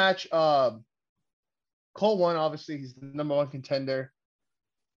 Good match. Cole won, obviously. He's the number one contender.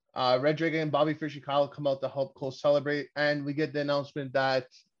 Red Dragon and Bobby Fish Kyle come out to help Cole celebrate. And we get the announcement that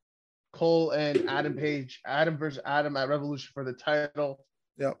Cole and Adam Page, Adam versus Adam at Revolution for the title.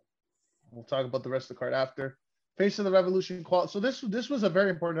 Yep. We'll talk about the rest of the card after. Face of the Revolution. So this was a very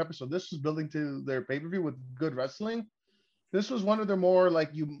important episode. This was building to their pay-per-view with good wrestling. This was one of their more like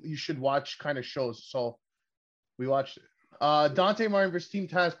you should watch kind of shows. So we watched it. Dante Martin versus Team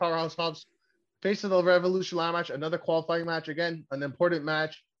Taz, Powerhouse Hobbs. Face of the Revolution ladder match, another qualifying match. Again, an important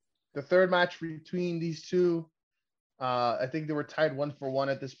match. The third match between these two. I think they were tied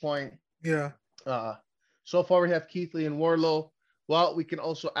 1-1 at this point. Yeah. So far we have Keith Lee and Wardlow. Well, we can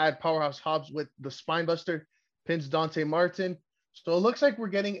also add Powerhouse Hobbs with the Spinebuster, pins Dante Martin. So it looks like we're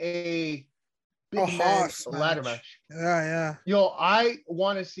getting a big ladder match. Yeah. Yo, I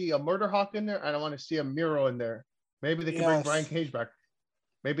want to see a Murder Hawk in there, and I want to see a Miro in there. Maybe they can bring Brian Cage back.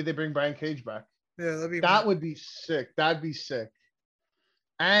 Yeah, that would be sick. That'd be sick.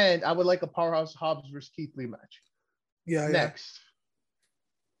 And I would like a Powerhouse Hobbs versus Keith Lee match. Yeah. Next.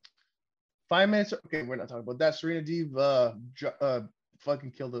 5 minutes. Okay, we're not talking about that. Serena Deeb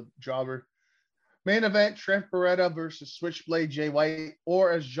fucking killed a jobber. Main event: Trent Beretta versus Switchblade Jay White,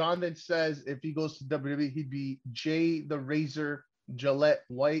 or as Jonathan says, if he goes to WWE, he'd be Jay the Razor Gillette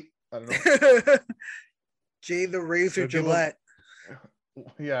White. I don't know. Jay the Razor Gillette.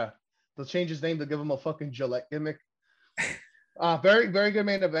 Yeah, they'll change his name to give him a fucking Gillette gimmick. Very, very good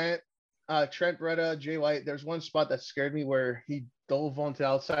main event. Trent Beretta, Jay White. There's one spot that scared me where he dove onto the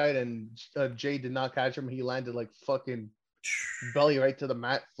outside and Jay did not catch him. He landed like fucking belly right to the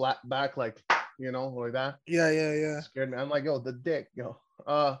mat, flat back, like, like that. Yeah. Scared me. I'm like, yo, the dick, yo.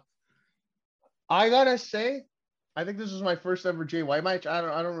 I gotta say, I think this was my first ever Jay White match. I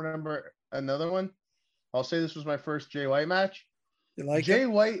don't remember another one. I'll say this was my first Jay White match. You like Jay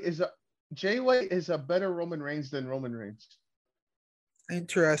White is a better Roman Reigns than Roman Reigns.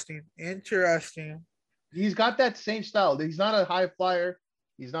 Interesting. He's got that same style. He's not a high flyer.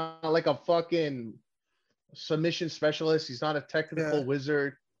 He's not like a fucking submission specialist. He's not a technical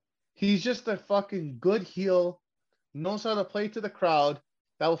wizard. He's just a fucking good heel, knows how to play to the crowd,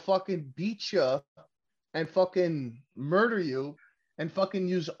 that will fucking beat you and fucking murder you and fucking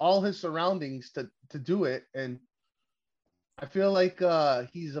use all his surroundings to do it. And I feel like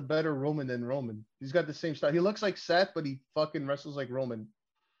he's a better Roman than Roman. He's got the same style. He looks like Seth, but he fucking wrestles like Roman.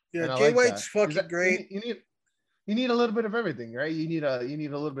 Yeah, Jay White's fucking great. You need a little bit of everything, right? You need a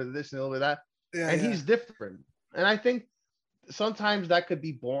little bit of this and a little bit of that. Yeah, and he's different. And I think sometimes that could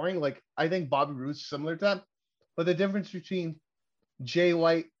be boring. Like, I think Bobby Roode's similar to that. But the difference between Jay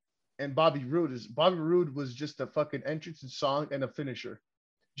White and Bobby Roode is Bobby Roode was just a fucking entrance and song and a finisher.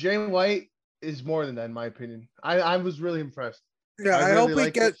 Jay White is more than that, in my opinion. I was really impressed. Yeah, I hope we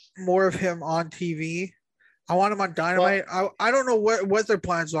get more of him on TV. I want him on Dynamite. Well, I don't know what their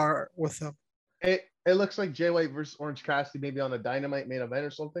plans are with him. It looks like Jay White versus Orange Cassidy, maybe on a Dynamite main event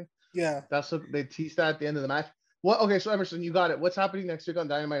or something. Yeah. That's what they teased that at the end of the match. Okay, so Emerson, you got it. What's happening next week on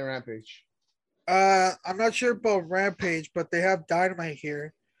Dynamite and Rampage? I'm not sure about Rampage, but they have Dynamite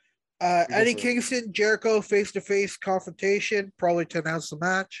here. Eddie Kingston, Jericho face-to-face confrontation, probably to announce the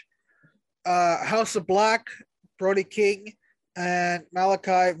match. House of Black, Brody King, and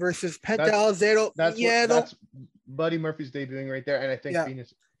Malachi versus Penta Alzado. That's Buddy Murphy's debuting right there, and I think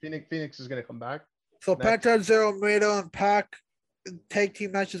Phoenix is going to come back. So next. Penta Alzado, Miedo, and Pac tag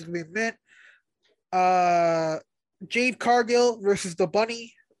team match is going to be mint. Jade Cargill versus the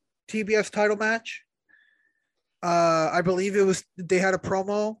Bunny, TBS title match. I believe they had a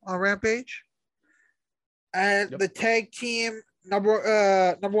promo on Rampage. And the tag team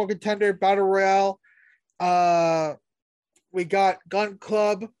number one contender battle royale. We got Gun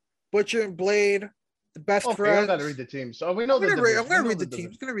Club, Butcher and Blade, the Best Friends. I gotta read the teams. So we know I'm gonna read the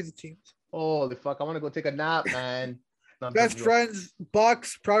teams. Holy fuck! I want to go take a nap, man. Best Friends,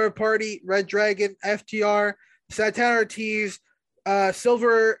 Bucks, Private Party, Red Dragon, FTR, Santana Ortiz,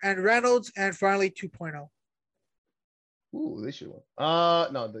 Silver and Reynolds, and finally 2.0. Ooh, they should win.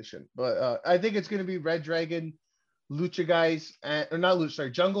 No, they shouldn't. But I think it's gonna be Red Dragon, Lucha guys,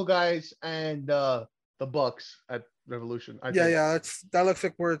 Jungle guys, and the Bucks at Revolution. That looks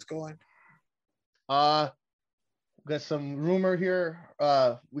like where it's going. We got some rumor here.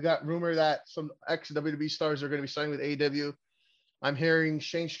 We got rumor that some ex-WWE stars are going to be signing with AEW. I'm hearing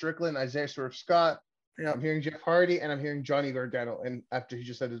Shane Strickland, Isaiah Swerve Scott. Yeah. I'm hearing Jeff Hardy, and I'm hearing Johnny Gargano. And after he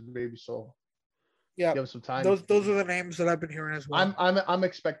just had his baby, so yeah, give him some time. Those are the names that I've been hearing as well. I'm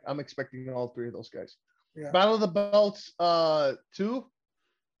expecting all three of those guys. Yeah. Battle of the Belts 2,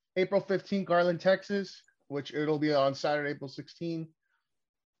 April 15th, Garland, Texas, which it'll be on Saturday, April 16th.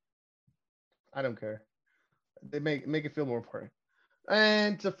 I don't care. They make it feel more important.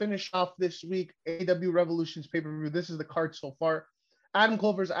 And to finish off this week, AEW Revolution's pay-per-view. This is the card so far. Adam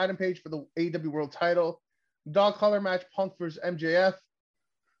Cole versus Adam Page for the AEW World Title. Dog collar match, Punk versus MJF.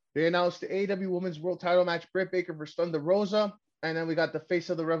 They announced the AEW Women's World Title match, Britt Baker versus Thunder Rosa. And then we got the Face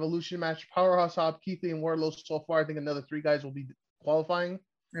of the Revolution match, Powerhouse Hobbs, Keith Lee, and Wardlow. So far, I think another 3 guys will be qualifying.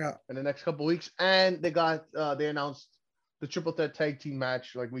 Yeah. In the next couple of weeks. And they announced the Triple Threat Tag Team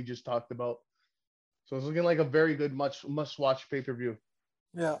match, like we just talked about. So it's looking like a very good must-watch pay-per-view.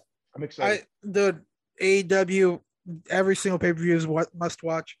 Yeah. I'm excited. The AEW, every single pay-per-view is what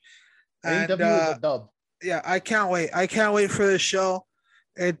must-watch. AEW is a dub. Yeah, I can't wait. I can't wait for this show.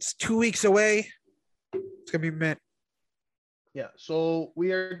 It's 2 weeks away. It's going to be mint. Yeah, so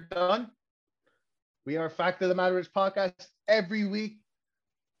we are done. We are Fact of the Matter is podcast every week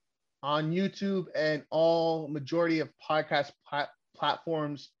on YouTube and all majority of podcast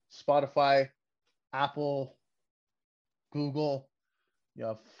platforms, Spotify, Apple, Google.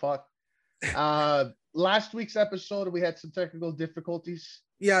 Yeah, fuck. Last week's episode, we had some technical difficulties.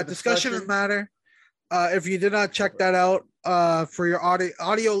 Yeah, discussion of matter. If you did not check that out, for your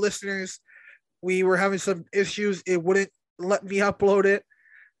audio listeners, we were having some issues. It wouldn't let me upload it.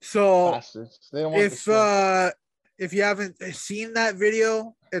 So Bastards. They don't want if you haven't seen that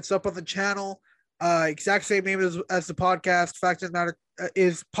video, it's up on the channel. Exact same name as the podcast. Fact of the matter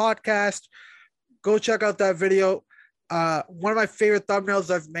is podcast. Go check out that video. One of my favorite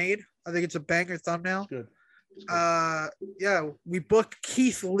thumbnails I've made. I think it's a banger thumbnail. It's good. Yeah, we booked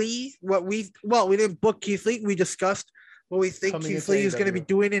Keith Lee. We didn't book Keith Lee. We discussed what we think Coming Keith into Lee is going to be AEW.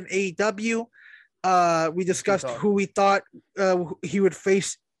 doing in AEW. We discussed who we thought he would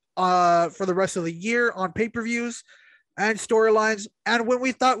face for the rest of the year on pay-per-views and storylines, and when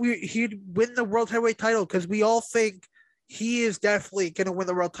we thought he'd win the world heavyweight title, because we all think he is definitely going to win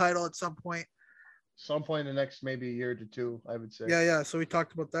the world title at some point. Some point in the next maybe a year to two, I would say. Yeah. So we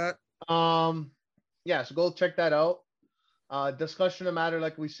talked about that. Yeah, so go check that out. Discussion of matter,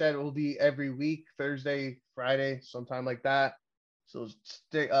 like we said, will be every week, Thursday, Friday, sometime like that. So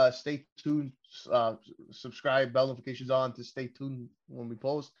stay tuned. Subscribe, bell notifications on to stay tuned when we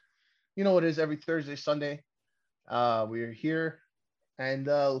post. You know what it is, every Thursday, Sunday. We are here, and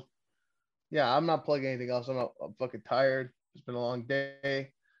yeah, I'm not plugging anything else. I'm fucking tired. It's been a long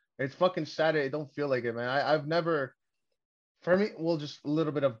day. It's fucking Saturday. Don't feel like it, man. I've never. For me, we'll just a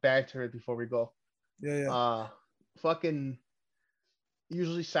little bit of banter before we go. Yeah. Fucking.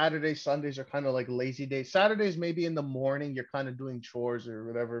 Usually Saturdays, Sundays are kind of like lazy days. Saturdays maybe in the morning you're kind of doing chores or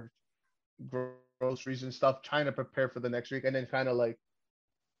whatever, groceries and stuff, trying to prepare for the next week, and then kind of like,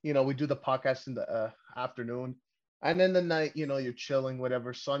 we do the podcast in the afternoon, and then the night, you're chilling,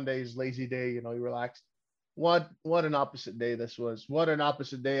 whatever. Sunday's lazy day, you relax. What an opposite day this was. What an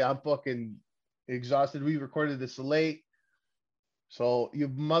opposite day. I'm fucking exhausted. We recorded this late, so you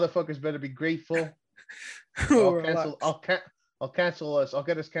motherfuckers better be grateful. I'll cancel us. I'll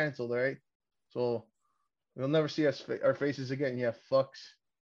get us canceled, all right? So you'll never see our faces again. Yeah, fucks.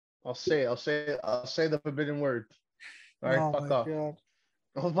 I'll say the forbidden word. All right, fuck off. God.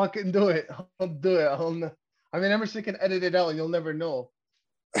 I'll fucking do it. I'll do it. Emerson can edit it out, and you'll never know.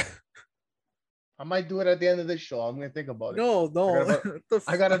 I might do it at the end of this show. I'm gonna think about it. No.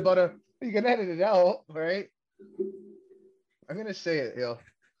 I got about you can edit it out, all right? I'm gonna say it, yo.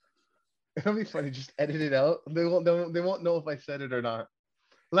 It'll be funny. Just edit it out. They won't know if I said it or not.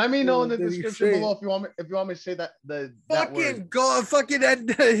 Let me know in the description below if you want me to say that that word. Go fucking end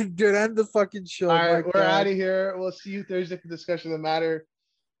the fucking show. All right, we're out of here. We'll see you Thursday for discussion of the matter.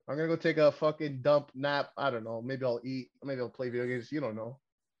 I'm gonna go take a fucking dump nap. I don't know. Maybe I'll eat. Maybe I'll play video games. You don't know.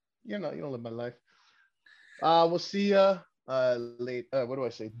 You don't live my life. We'll see ya late. What do I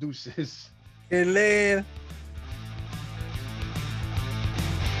say? Deuces. Later.